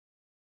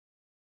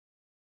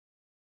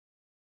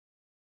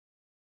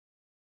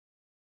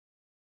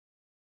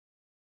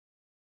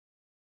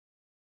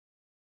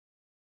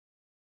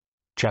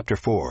Chapter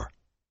 4.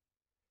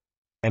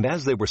 And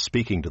as they were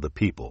speaking to the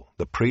people,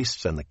 the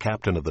priests and the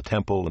captain of the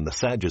temple and the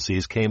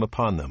Sadducees came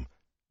upon them,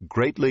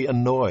 greatly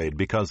annoyed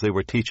because they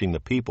were teaching the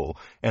people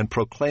and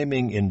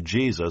proclaiming in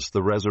Jesus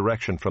the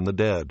resurrection from the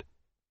dead.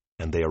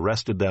 And they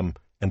arrested them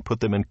and put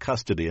them in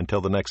custody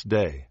until the next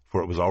day,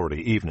 for it was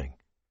already evening.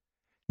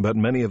 But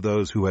many of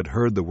those who had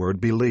heard the word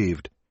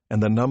believed,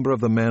 and the number of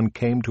the men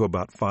came to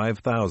about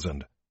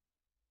 5,000.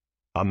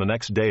 On the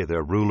next day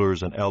their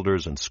rulers and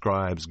elders and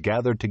scribes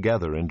gathered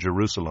together in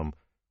Jerusalem,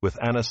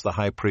 with Annas the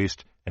high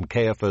priest, and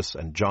Caiaphas,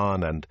 and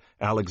John, and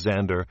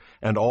Alexander,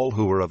 and all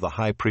who were of the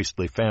high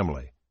priestly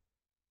family.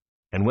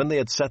 And when they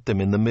had set them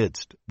in the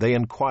midst, they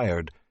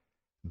inquired,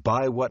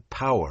 "By what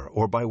power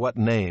or by what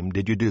name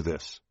did you do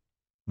this?"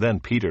 Then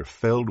Peter,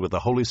 filled with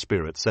the Holy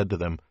Spirit, said to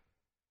them,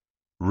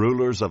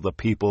 "Rulers of the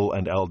people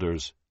and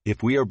elders,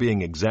 if we are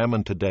being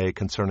examined today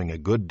concerning a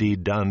good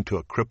deed done to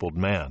a crippled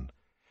man,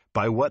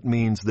 by what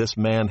means this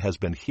man has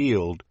been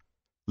healed,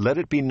 let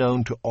it be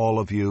known to all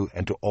of you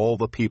and to all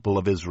the people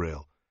of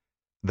Israel,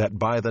 that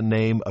by the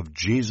name of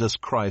Jesus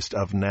Christ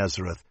of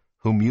Nazareth,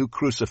 whom you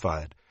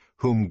crucified,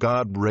 whom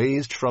God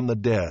raised from the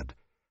dead,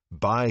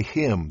 by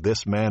him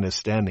this man is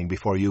standing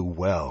before you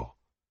well.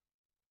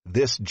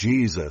 This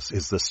Jesus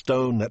is the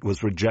stone that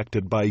was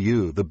rejected by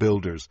you, the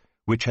builders,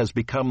 which has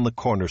become the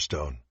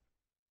cornerstone.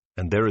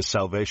 And there is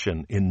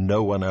salvation in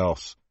no one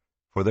else,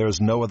 for there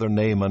is no other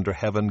name under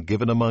heaven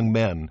given among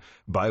men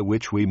by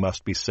which we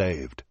must be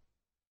saved."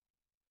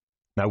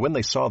 Now when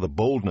they saw the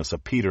boldness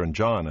of Peter and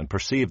John and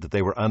perceived that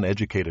they were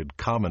uneducated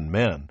common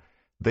men,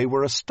 they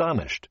were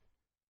astonished,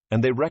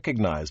 and they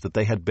recognized that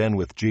they had been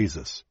with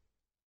Jesus.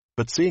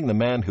 But seeing the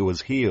man who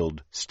was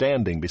healed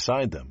standing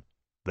beside them,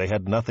 they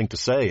had nothing to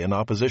say in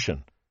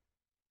opposition.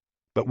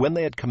 But when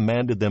they had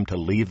commanded them to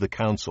leave the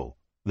council,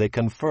 they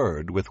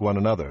conferred with one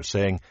another,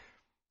 saying,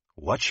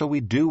 "What shall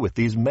we do with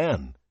these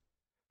men?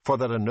 For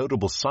that a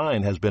notable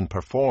sign has been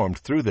performed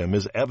through them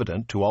is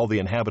evident to all the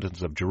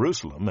inhabitants of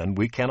Jerusalem, and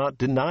we cannot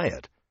deny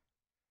it.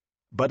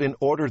 But in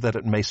order that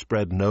it may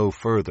spread no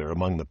further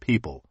among the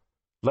people,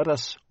 let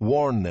us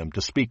warn them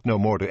to speak no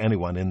more to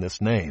anyone in this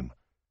name."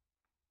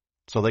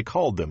 So they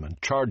called them and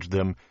charged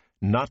them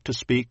not to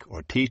speak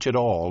or teach at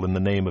all in the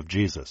name of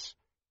Jesus.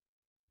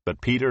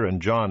 But Peter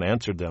and John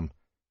answered them,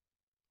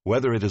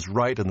 "Whether it is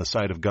right in the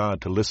sight of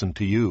God to listen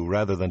to you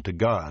rather than to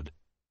God,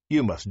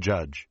 you must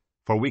judge.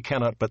 For we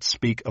cannot but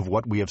speak of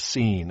what we have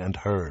seen and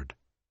heard."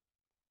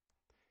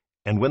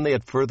 And when they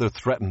had further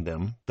threatened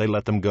them, they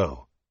let them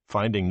go,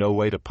 finding no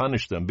way to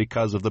punish them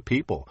because of the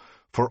people,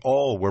 for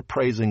all were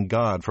praising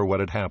God for what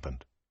had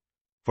happened.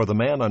 For the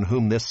man on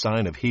whom this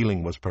sign of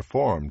healing was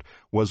performed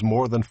was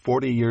more than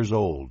 40 years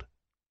old.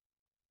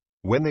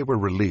 When they were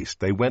released,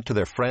 they went to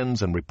their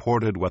friends and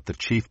reported what the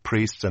chief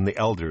priests and the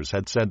elders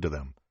had said to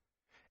them.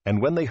 And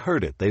when they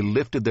heard it, they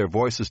lifted their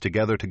voices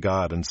together to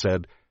God and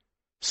said,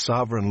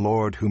 "Sovereign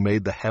Lord, who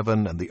made the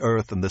heaven and the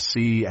earth and the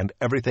sea and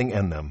everything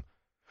in them,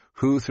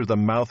 who through the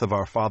mouth of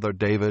our father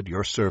David,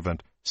 your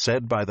servant,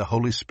 said by the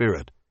Holy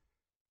Spirit,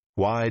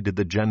 'Why did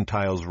the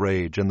Gentiles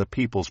rage and the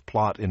peoples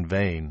plot in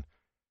vain?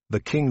 The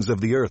kings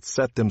of the earth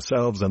set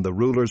themselves, and the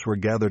rulers were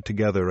gathered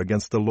together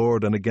against the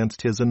Lord and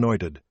against his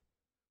anointed.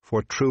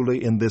 For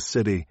truly in this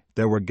city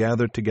there were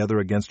gathered together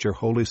against your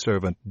holy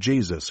servant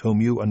Jesus,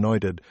 whom you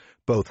anointed,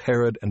 both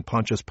Herod and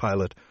Pontius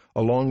Pilate,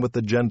 along with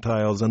the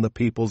Gentiles and the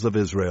peoples of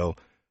Israel,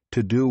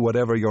 to do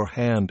whatever your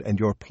hand and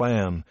your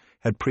plan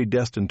had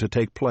predestined to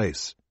take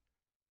place.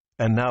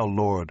 And now,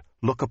 Lord,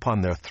 look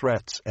upon their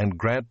threats, and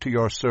grant to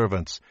your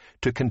servants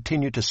to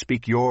continue to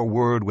speak your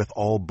word with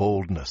all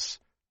boldness,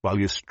 while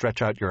you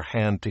stretch out your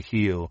hand to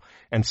heal,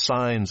 and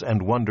signs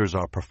and wonders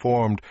are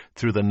performed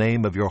through the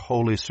name of your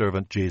holy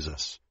servant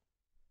Jesus."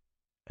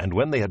 And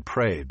when they had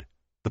prayed,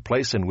 the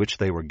place in which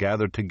they were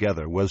gathered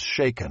together was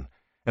shaken,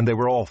 and they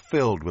were all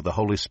filled with the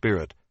Holy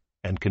Spirit,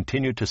 and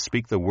continued to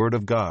speak the word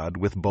of God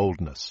with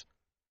boldness.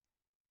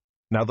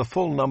 Now the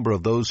full number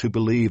of those who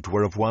believed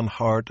were of one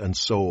heart and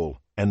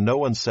soul, and no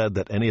one said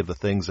that any of the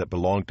things that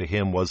belonged to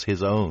him was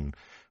his own,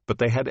 but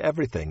they had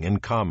everything in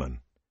common.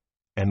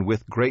 And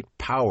with great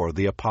power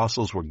the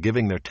apostles were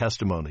giving their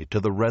testimony to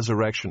the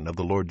resurrection of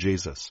the Lord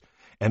Jesus,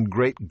 and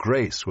great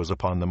grace was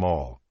upon them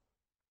all.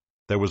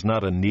 There was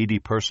not a needy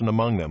person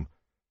among them,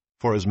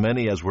 for as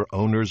many as were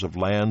owners of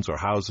lands or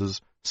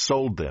houses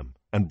sold them,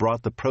 and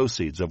brought the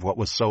proceeds of what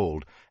was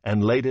sold,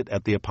 and laid it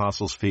at the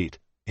apostles' feet,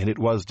 and it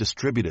was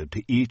distributed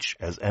to each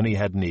as any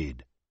had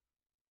need.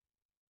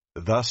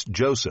 Thus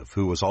Joseph,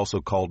 who was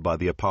also called by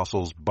the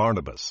apostles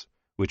Barnabas,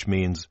 which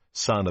means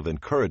son of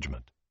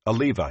encouragement, a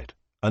Levite,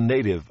 a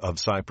native of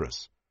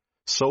Cyprus,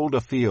 sold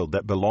a field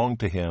that belonged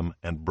to him,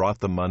 and brought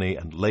the money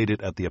and laid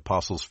it at the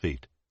apostles'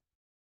 feet.